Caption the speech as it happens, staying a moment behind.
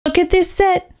at this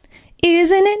set.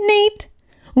 Isn't it neat?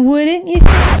 Wouldn't you think?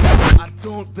 I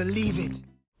don't believe it.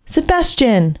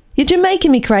 Sebastian, you're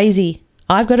Jamaican me crazy.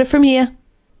 I've got it from here.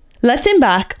 Let's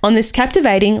embark on this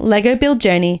captivating Lego build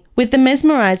journey with the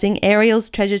mesmerising Ariel's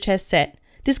treasure chest set.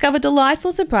 Discover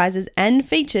delightful surprises and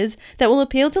features that will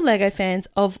appeal to Lego fans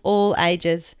of all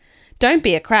ages. Don't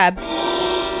be a crab.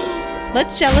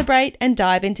 Let's celebrate and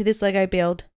dive into this Lego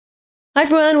build. Hi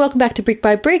everyone, welcome back to Brick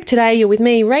by Brick. Today you're with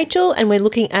me, Rachel, and we're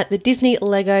looking at the Disney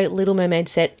Lego Little Mermaid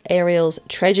set, Ariel's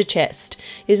treasure chest.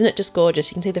 Isn't it just gorgeous?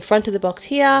 You can see the front of the box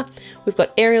here. We've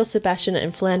got Ariel, Sebastian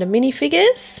and Flounder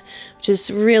minifigures, which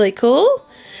is really cool.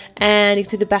 And you can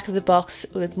see the back of the box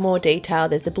with more detail.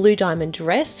 There's the blue diamond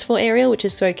dress for Ariel, which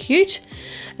is so cute.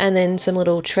 And then some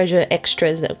little treasure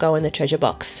extras that go in the treasure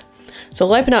box. So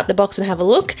I'll open up the box and have a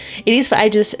look. It is for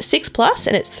ages 6+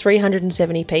 and it's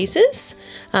 370 pieces.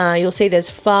 You'll see there's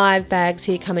 5 bags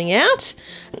here coming out.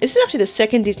 This is actually the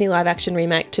second Disney live action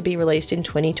remake to be released in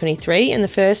 2023, and the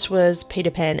first was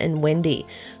Peter Pan and Wendy.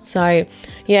 So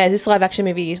yeah, this live action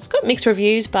movie has got mixed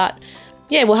reviews, but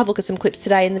yeah, we'll have a look at some clips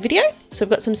today in the video. So we've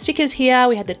got some stickers here.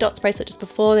 We had the dots bracelet just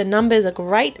before. The numbers are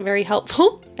great, very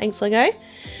helpful. Thanks, Lego.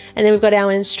 And then we've got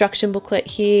our instruction booklet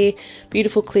here.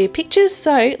 Beautiful clear pictures.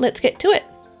 So let's get to it.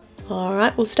 All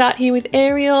right, we'll start here with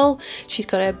Ariel. She's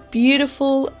got a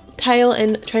beautiful tail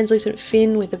and translucent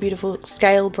fin with a beautiful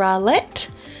scale bralette.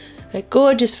 Her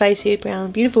gorgeous face here,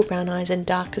 beautiful brown eyes and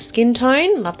darker skin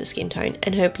tone. Love the skin tone.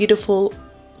 And her beautiful,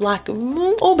 like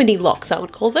Albany locks, I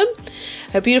would call them.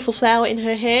 Her beautiful flower in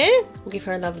her hair. We'll give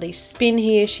her a lovely spin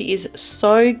here. She is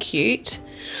so cute.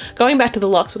 Going back to the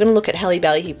locks, we're going to look at Halle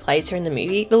Bailey, who plays her in the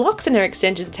movie. The locks and her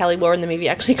extensions Halle wore in the movie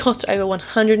actually cost over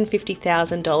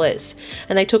 $150,000,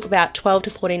 and they took about 12 to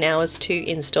 14 hours to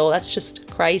install. That's just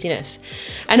craziness.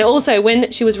 And also,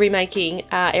 when she was remaking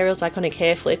Ariel's iconic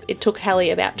hair flip, it took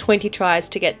Halle about 20 tries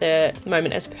to get the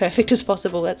moment as perfect as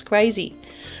possible. That's crazy.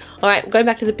 Alright, going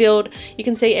back to the build, you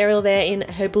can see Ariel there in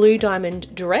her blue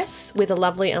diamond dress with a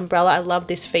lovely umbrella. I love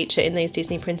this feature in these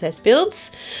Disney princess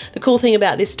builds. The cool thing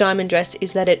about this diamond dress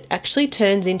is that it actually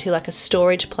turns into like a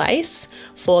storage place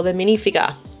for the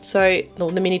minifigure. So,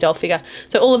 or the mini doll figure.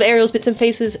 So all of Ariel's bits and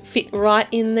pieces fit right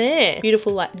in there.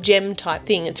 Beautiful like gem type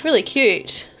thing. It's really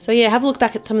cute. So yeah, have a look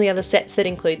back at some of the other sets that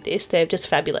include this. They're just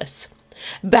fabulous.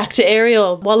 Back to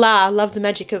Ariel. Voila, love the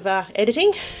magic of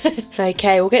editing.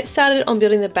 Okay, we'll get started on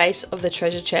building the base of the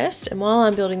treasure chest, and while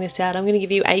I'm building this out, I'm going to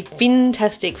give you a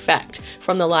fantastic fact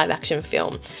from the live action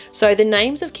film. So the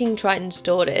names of King Triton's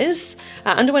daughters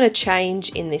underwent a change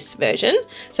in this version.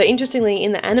 So interestingly,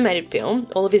 in the animated film,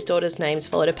 all of his daughters' names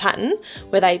followed a pattern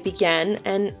where they began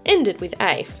and ended with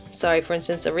A. So for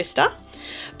instance, Arista.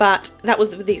 But that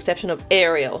was with the exception of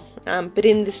Ariel. But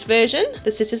in this version,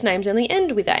 the sisters' names only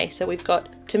end with A. So we've got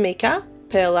Tamika,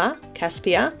 Perla,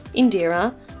 Caspia,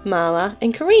 Indira, Marla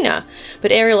and Karina.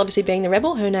 But Ariel, obviously being the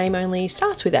rebel, her name only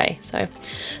starts with A. So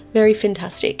very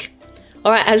fantastic.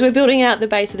 Alright, as we're building out the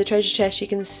base of the treasure chest, you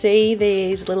can see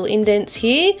these little indents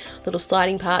here, little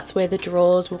sliding parts where the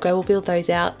drawers will go. We'll build those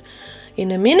out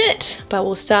in a minute, but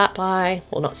we'll start by,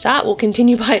 well not start, we'll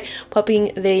continue by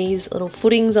popping these little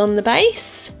footings on the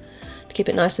base to keep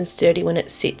it nice and sturdy when it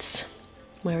sits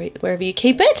wherever you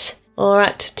keep it.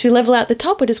 Alright, to level out the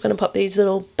top, we're just going to pop these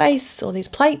little base or these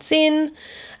plates in.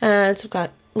 It's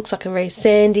got, looks like a very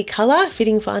sandy colour,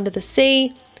 fitting for under the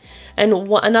sea. And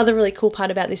another really cool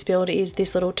part about this build is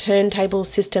this little turntable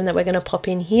system that we're going to pop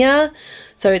in here.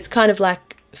 So it's kind of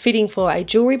like fitting for a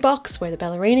jewellery box where the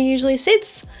ballerina usually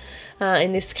sits.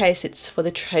 In this case, it's for the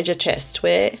treasure chest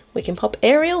where we can pop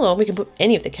Ariel, or we can put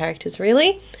any of the characters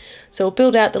really. So we'll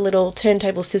build out the little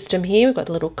turntable system here. We've got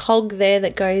the little cog there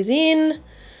that goes in.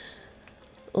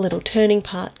 A little turning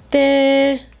part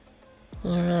there.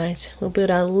 Alright, we'll build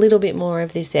a little bit more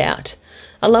of this out.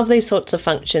 I love these sorts of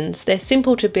functions. They're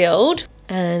simple to build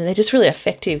and they're just really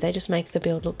effective. They just make the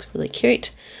build look really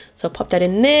cute. So I'll pop that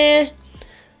in there.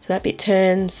 So that bit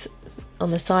turns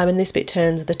on the side and this bit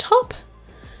turns at the top.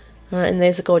 Alright, and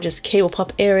there's a gorgeous key. We'll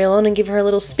pop Ariel on and give her a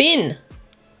little spin.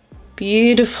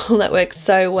 Beautiful, that works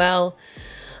so well.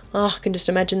 Oh, I can just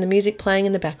imagine the music playing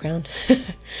in the background.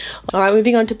 Alright,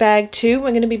 moving on to bag 2,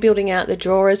 we're going to be building out the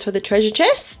drawers for the treasure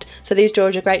chest. So these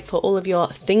drawers are great for all of your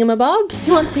thingamabobs.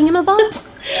 You want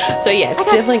thingamabobs? So yeah, it's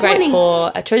definitely 20. Great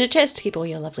for a treasure chest to keep all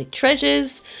your lovely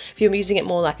treasures. If you're using it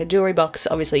more like a jewellery box,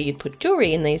 obviously you'd put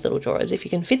jewellery in these little drawers if you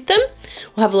can fit them.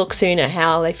 We'll have a look soon at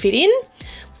how they fit in.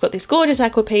 Got these gorgeous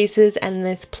aqua pieces and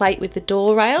this plate with the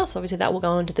door rail, so obviously that will go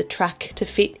onto the track to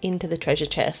fit into the treasure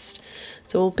chest.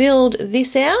 So we'll build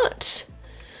this out.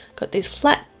 Got these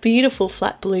flat, beautiful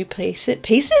flat blue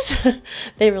pieces.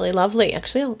 They're really lovely.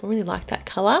 Actually, I really like that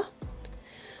colour.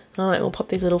 All right, we'll pop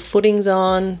these little footings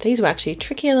on. These were actually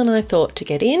trickier than I thought to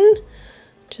get in.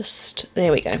 Just,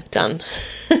 there we go, done.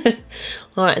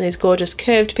 All right, and these gorgeous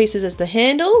curved pieces as the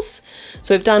handles.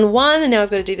 So we've done one and now we've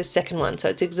got to do the second one. So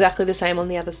it's exactly the same on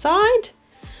the other side.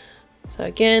 So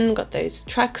again, got those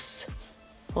tracks,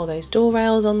 all those door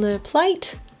rails on the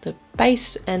plate, the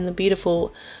base and the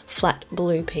beautiful flat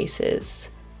blue pieces.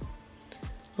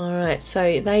 All right,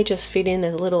 so they just fit in.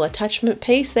 There's a little attachment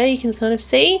piece there you can kind of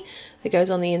see that goes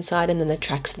on the inside, and then the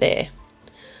tracks there.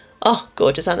 Oh,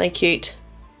 gorgeous, aren't they cute?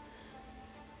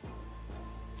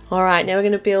 All right, now we're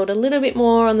going to build a little bit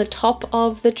more on the top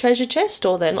of the treasure chest,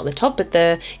 or not the top, but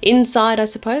the inside, I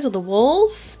suppose, or the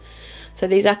walls. So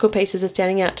these aqua pieces are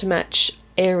standing out to match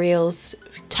Ariel's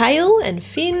tail and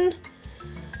fin.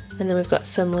 And then we've got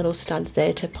some little studs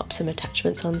there to pop some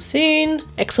attachments on soon.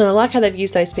 Excellent, I like how they've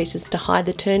used those pieces to hide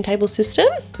the turntable system.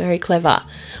 Very clever.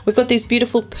 We've got these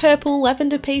beautiful purple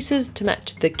lavender pieces to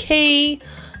match the key.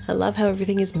 I love how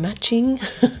everything is matching.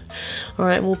 All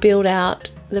right, we'll build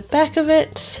out the back of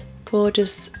it.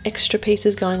 Gorgeous extra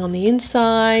pieces going on the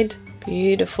inside.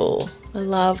 Beautiful. I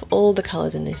love all the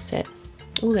colours in this set.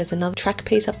 Oh, there's another track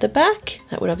piece up the back.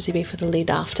 That would obviously be for the lid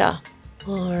after.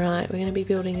 All right, we're going to be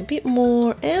building a bit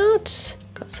more out.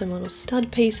 Got some little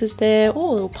stud pieces there.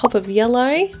 Oh, a little pop of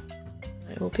yellow.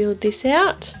 We'll build this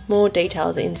out. More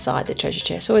details inside the treasure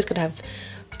chest. Always got to have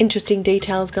interesting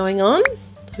details going on.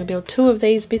 I'm going to build two of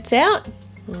these bits out.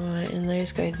 All right, and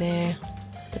those go there.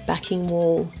 The backing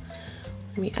wall.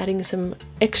 We'll be adding some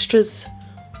extras,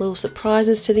 little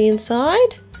surprises to the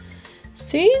inside.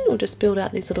 Soon we'll just build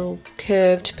out these little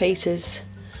curved pieces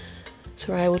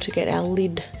so we're able to get our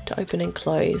lid to open and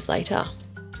close later.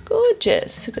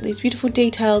 Gorgeous. We've got these beautiful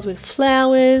details with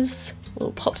flowers,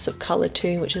 little pops of colour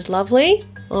too, which is lovely.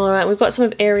 All right, we've got some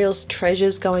of Ariel's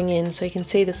treasures going in, so you can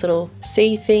see this little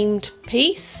sea themed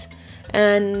piece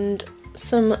and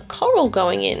some coral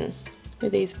going in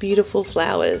with these beautiful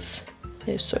flowers.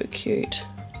 They're so cute.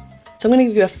 So I'm going to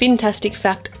give you a fantastic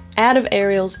fact. Out of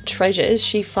Ariel's treasures,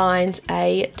 she finds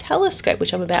a telescope,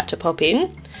 which I'm about to pop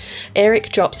in.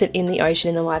 Eric drops it in the ocean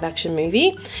in the live action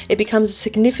movie. It becomes a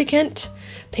significant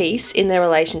piece in their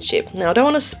relationship. Now, I don't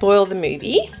want to spoil the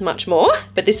movie much more,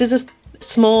 but this is a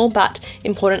small but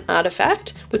important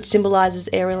artifact which symbolises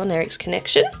Ariel and Eric's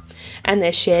connection and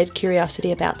their shared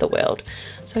curiosity about the world.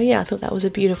 So yeah, I thought that was a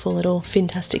beautiful little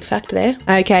fantastic fact there.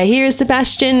 Okay, here is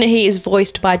Sebastian. He is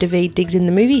voiced by David Diggs in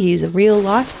the movie. He's a real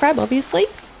life crab, obviously.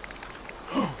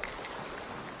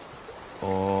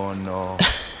 Oh no.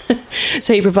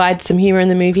 So he provides some humour in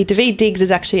the movie. David Diggs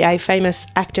is actually a famous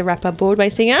actor, rapper, Broadway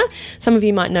singer. Some of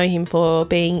you might know him for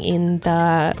being in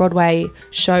the Broadway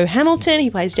show Hamilton. He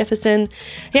plays Jefferson.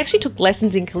 He actually took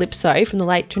lessons in calypso from the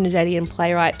late Trinidadian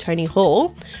playwright Tony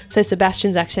Hall. So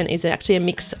Sebastian's accent is actually a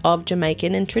mix of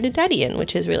Jamaican and Trinidadian,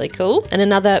 which is really cool. And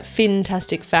another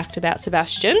fantastic fact about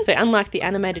Sebastian. So unlike the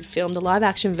animated film, the live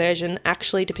action version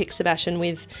actually depicts Sebastian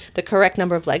with the correct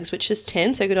number of legs, which is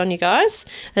 10. So good on you guys.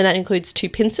 And that includes 2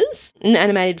 pincers. In the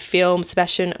animated film,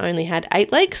 Sebastian only had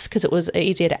 8 legs because it was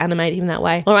easier to animate him that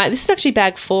way. All right, this is actually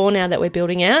bag 4 now that we're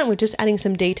building out. We're just adding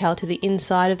some detail to the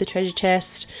inside of the treasure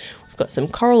chest. We've got some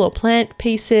coral or plant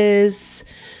pieces.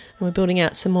 And we're building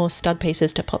out some more stud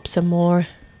pieces to pop some more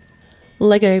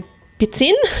Lego bits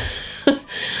in.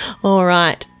 All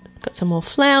right, got some more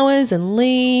flowers and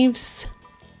leaves.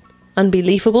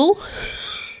 Unbelievable.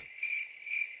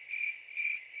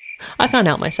 I can't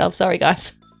help myself, sorry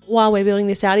guys. While we're building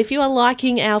this out, if you are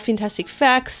liking our fantastic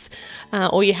facts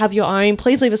or you have your own,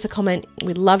 please leave us a comment.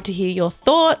 We'd love to hear your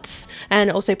thoughts,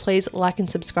 and also please like and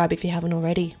subscribe if you haven't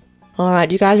already. All right,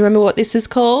 do you guys remember what this is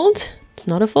called? It's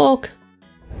not a fork.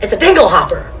 It's a dingle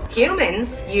hopper.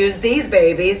 Humans use these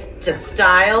babies to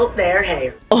style their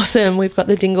hair. Awesome, we've got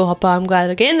the dingle hopper. I'm glad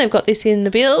again they've got this in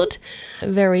the build. A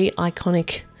very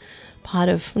iconic part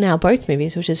of now both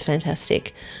movies, which is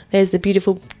fantastic. There's the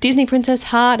beautiful Disney princess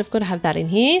heart. I've got to have that in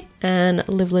here, and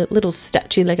a little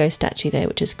statue, Lego statue there,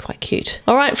 which is quite cute.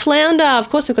 All right, Flounder. Of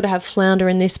course, we've got to have Flounder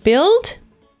in this build.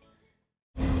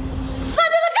 Flounder,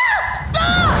 look out!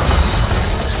 Ah!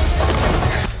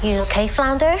 You okay,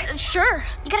 Flounder? Sure.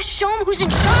 You gotta show him who's in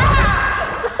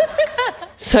charge.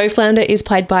 So Flounder is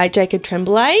played by Jacob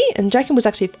Tremblay, and Jacob was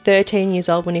actually 13 years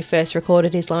old when he first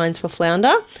recorded his lines for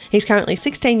Flounder. He's currently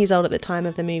 16 years old at the time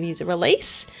of the movie's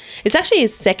release. It's actually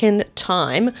his second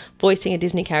time voicing a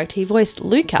Disney character. He voiced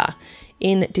Luca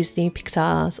in Disney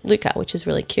Pixar's Luca, which is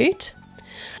really cute.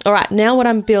 All right, now what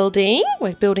I'm building,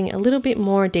 we're building a little bit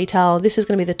more detail. This is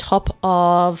going to be the top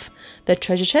of the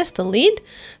treasure chest, the lid.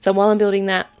 So while I'm building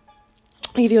that,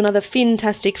 I'll give you another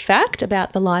fantastic fact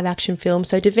about the live action film.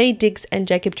 So David Diggs and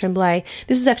Jacob Tremblay,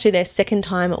 this is actually their second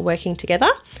time working together.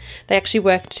 They actually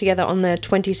worked together on the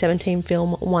 2017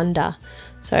 film Wonder.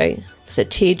 So it's a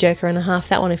tearjerker and a half,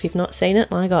 that one, if you've not seen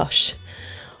it. My gosh.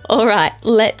 All right,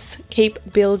 let's keep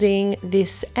building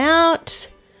this out.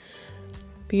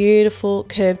 Beautiful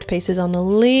curved pieces on the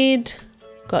lid.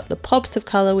 Got the pops of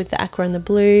colour with the aqua and the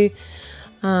blue.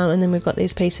 And then we've got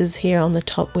these pieces here on the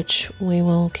top, which we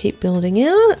will keep building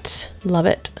out. Love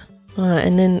it. All right,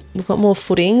 and then we've got more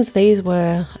footings. These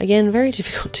were, again, very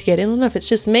difficult to get in. I don't know if it's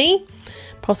just me,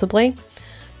 possibly.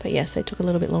 But yes, they took a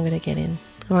little bit longer to get in.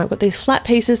 All right, got these flat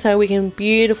pieces so we can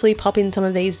beautifully pop in some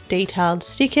of these detailed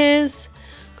stickers.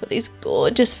 Got these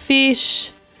gorgeous fish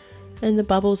and the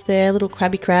bubbles there, little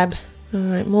crabby crab. All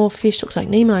right, more fish, looks like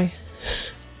Nemo.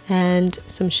 And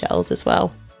some shells as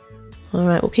well. All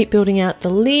right, we'll keep building out the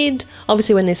lid.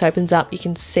 Obviously, when this opens up, you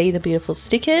can see the beautiful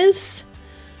stickers.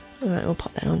 All right, we'll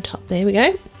pop that on top. There we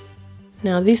go.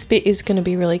 Now, this bit is going to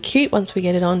be really cute once we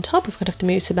get it on top. We're going to have to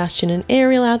move Sebastian and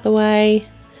Ariel out the way.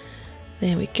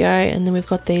 There we go. And then we've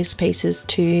got these pieces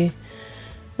to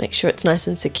make sure it's nice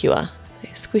and secure. So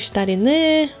squish that in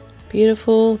there.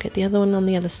 Beautiful. Get the other one on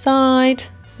the other side.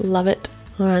 Love it.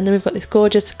 All right, and then we've got this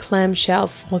gorgeous clamshell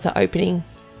for the opening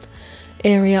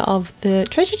area of the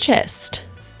treasure chest.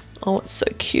 Oh, it's so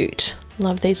cute.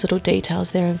 Love these little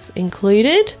details they're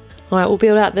included. All right, we'll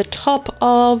build out the top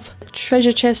of the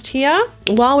treasure chest here.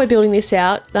 While we're building this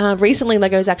out, recently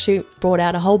Lego's actually brought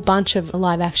out a whole bunch of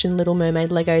live action Little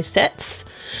Mermaid Lego sets.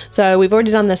 So we've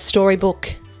already done the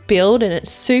storybook build and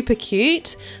it's super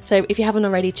cute. So if you haven't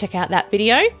already, check out that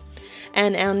video.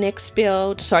 And our next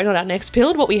build, sorry, not our next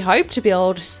build, what we hope to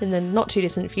build in the not too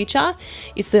distant future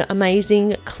is the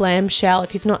amazing clamshell.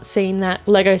 If you've not seen that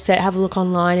Lego set, have a look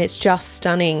online. It's just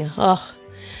stunning. Oh,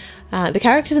 the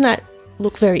characters in that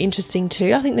look very interesting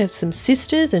too. I think there's some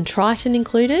sisters and Triton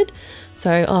included.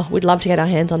 So, oh, we'd love to get our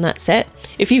hands on that set.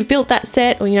 If you've built that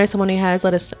set or you know someone who has,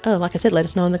 let us, like I said, let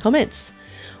us know in the comments.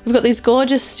 We've got these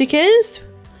gorgeous stickers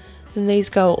and these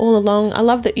go all along. I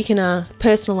love that you can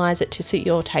personalize it to suit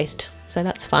your taste. So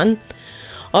that's fun.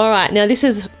 All right, now this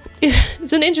is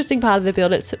it's an interesting part of the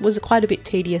build. It was quite a bit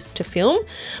tedious to film,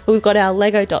 but we've got our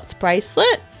Lego Dots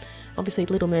bracelet, obviously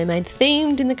Little Mermaid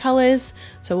themed in the colours.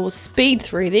 So we'll speed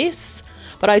through this,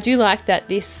 but I do like that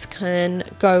this can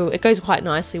go, it goes quite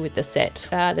nicely with the set.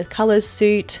 The colours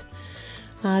suit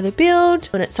the build,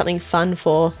 and it's something fun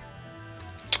for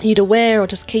you to wear or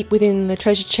just keep within the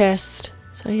treasure chest.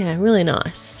 So yeah, really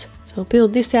nice. So we'll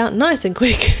build this out nice and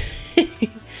quick.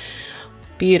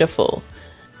 Beautiful.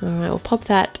 All right, we'll pop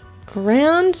that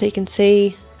around so you can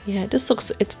see. Yeah, it just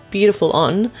looks, it's beautiful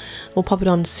on. We'll pop it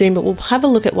on soon, but we'll have a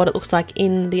look at what it looks like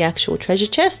in the actual treasure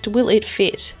chest. Will it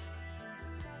fit?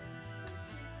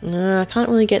 No, I can't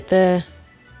really get the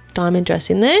diamond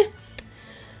dress in there,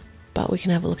 but we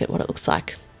can have a look at what it looks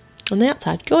like on the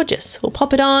outside. Gorgeous. We'll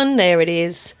pop it on. There it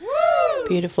is. Woo!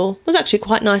 Beautiful. It was actually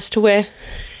quite nice to wear.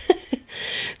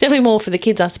 Definitely more for the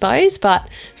kids, I suppose, but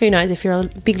who knows, if you're a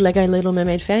big Lego Little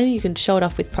Mermaid fan, you can show it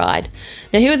off with pride.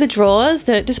 Now here are the drawers.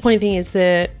 The disappointing thing is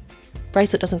the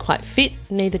bracelet doesn't quite fit,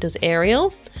 neither does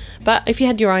Ariel. But if you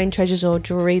had your own treasures or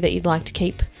jewellery that you'd like to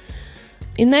keep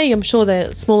in there, I'm sure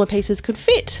the smaller pieces could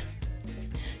fit.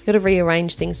 You've got to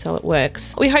rearrange things so it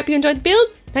works. We hope you enjoyed the build.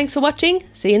 Thanks for watching.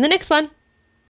 See you in the next one.